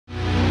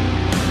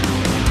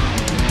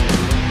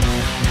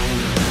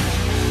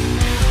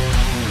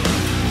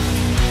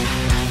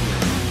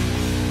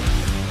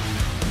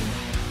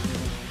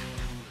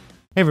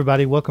Hey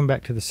everybody, welcome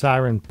back to the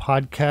Siren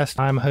Podcast.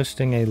 I'm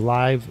hosting a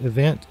live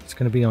event. It's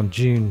going to be on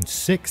June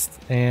 6th,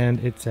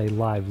 and it's a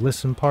live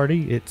listen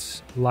party.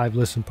 It's live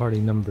listen party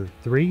number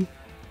 3.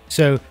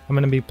 So I'm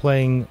going to be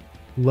playing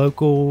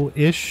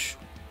local-ish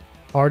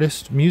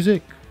artist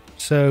music.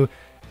 So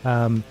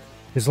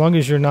as long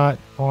as you're not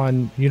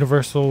on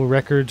Universal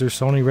Records or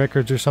Sony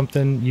Records or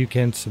something, you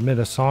can submit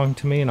a song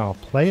to me and I'll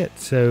play it.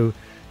 So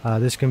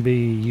this can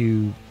be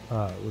you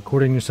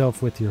recording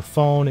yourself with your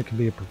phone. It can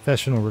be a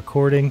professional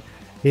recording.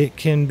 It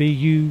can be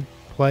you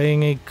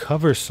playing a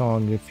cover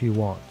song if you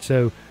want.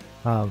 So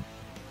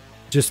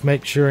just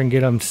make sure and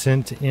get them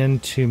sent in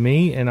to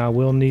me, and I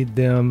will need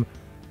them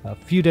a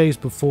few days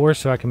before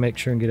so I can make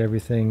sure and get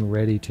everything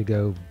ready to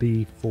go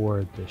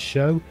before the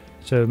show.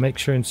 So make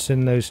sure and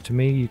send those to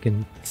me. You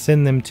can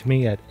send them to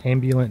me at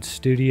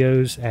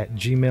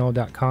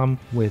AAmbulance@gmail.com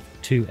with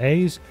 2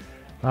 A's.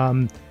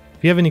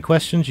 If you have any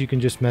questions, you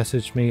can just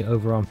message me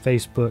over on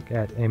Facebook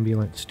at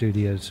AAmbulance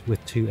Studios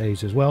with 2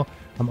 A's as well.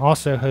 I'm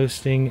also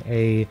hosting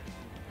a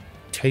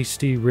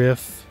Tasty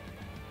Riff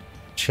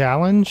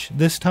challenge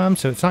this time,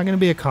 so it's not going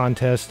to be a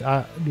contest.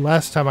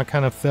 Last time I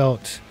kind of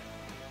felt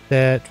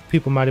that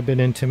people might have been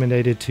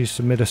intimidated to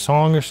submit a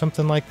song or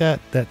something like that.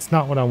 That's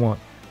not what I want.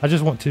 I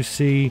just want to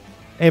see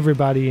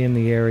everybody in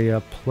the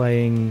area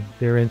playing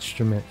their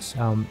instruments.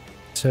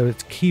 So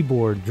it's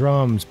keyboard,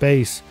 drums,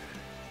 bass,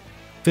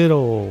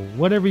 fiddle,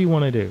 whatever you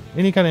want to do,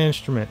 any kind of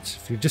instruments.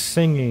 If you're just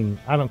singing,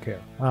 I don't care.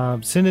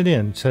 Send it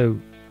in. So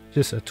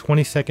just a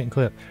 20-second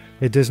clip.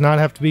 It does not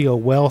have to be a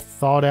well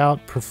thought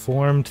out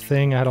performed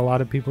thing. I had a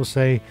lot of people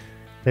say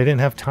they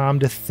didn't have time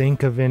to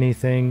think of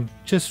anything.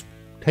 Just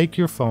take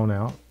your phone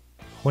out,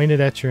 point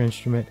it at your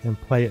instrument, and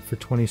play it for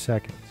 20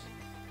 seconds.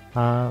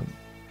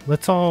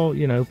 Let's all,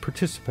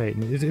 participate.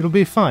 It'll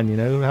be fun,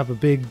 have a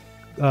big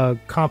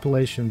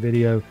compilation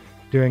video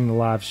during the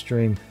live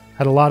stream.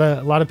 Had a lot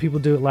of people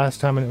do it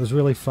last time, and it was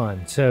really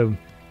fun. So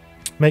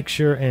make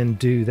sure and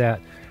do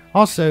that.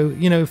 Also,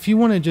 if you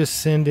want to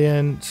just send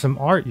in some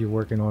art you're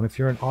working on, if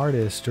you're an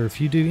artist, or if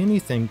you do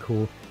anything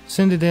cool,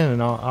 send it in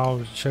and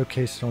I'll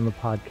showcase it on the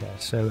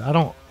podcast.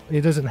 So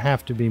it doesn't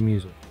have to be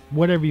music,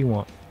 whatever you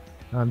want.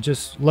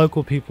 Just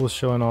local people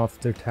showing off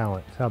their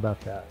talent. How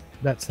about that?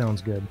 That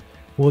sounds good.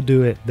 We'll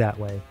do it that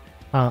way.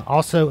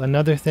 Also,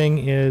 another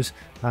thing is,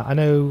 I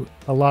know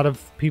a lot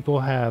of people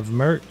have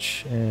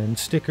merch and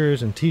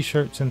stickers and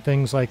t-shirts and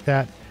things like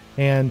that.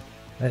 And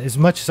as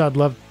much as I'd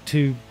love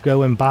to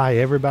go and buy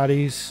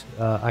everybody's,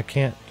 I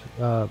can't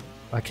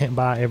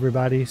buy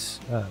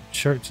everybody's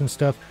shirts and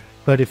stuff.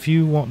 But if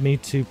you want me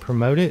to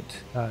promote it,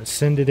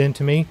 send it in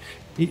to me.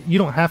 You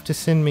don't have to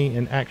send me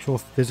an actual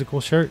physical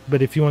shirt,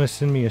 but if you want to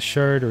send me a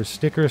shirt or a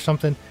sticker or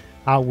something,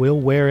 I will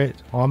wear it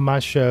on my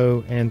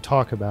show and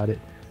talk about it.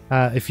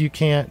 If you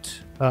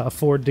can't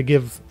afford to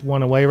give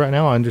one away right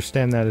now, I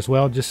understand that as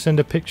well. Just send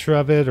a picture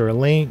of it or a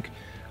link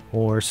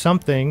or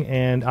something,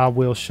 and I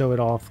will show it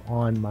off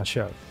on my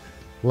show.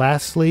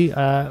 Lastly,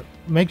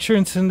 make sure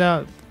and send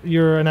out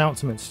your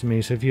announcements to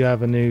me. So if you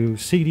have a new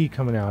CD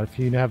coming out, if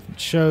you have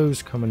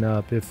shows coming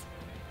up, if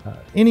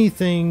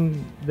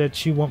anything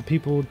that you want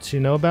people to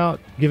know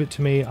about, give it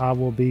to me. I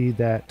will be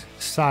that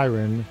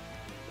siren.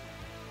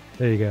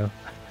 There you go.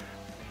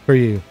 For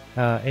you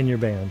and your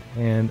band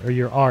or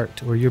your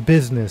art or your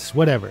business,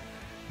 whatever.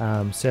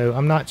 So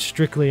I'm not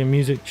strictly a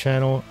music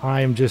channel.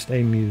 I am just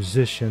a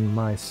musician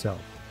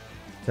myself.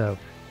 So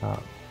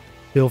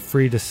feel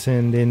free to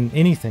send in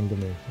anything to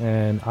me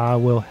and I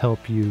will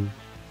help you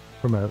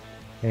promote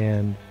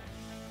and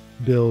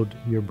build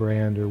your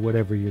brand or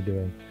whatever you're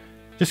doing.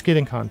 Just get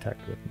in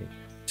contact with me.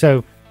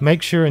 So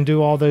make sure and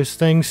do all those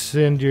things.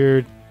 Send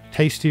your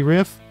tasty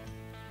riff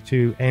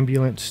to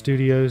Ambulance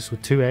Studios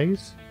with 2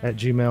 A's at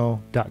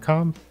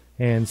gmail.com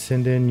and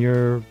send in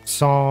your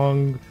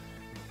song,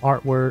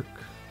 artwork.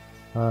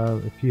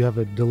 If you have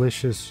a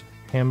delicious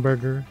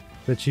hamburger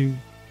that you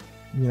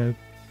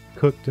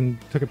cooked and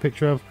took a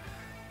picture of,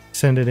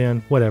 send it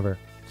in. Whatever,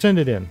 send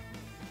it in.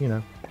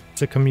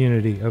 It's a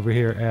community over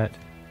here at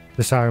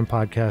the Siren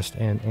Podcast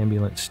and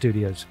Ambulance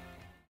Studios.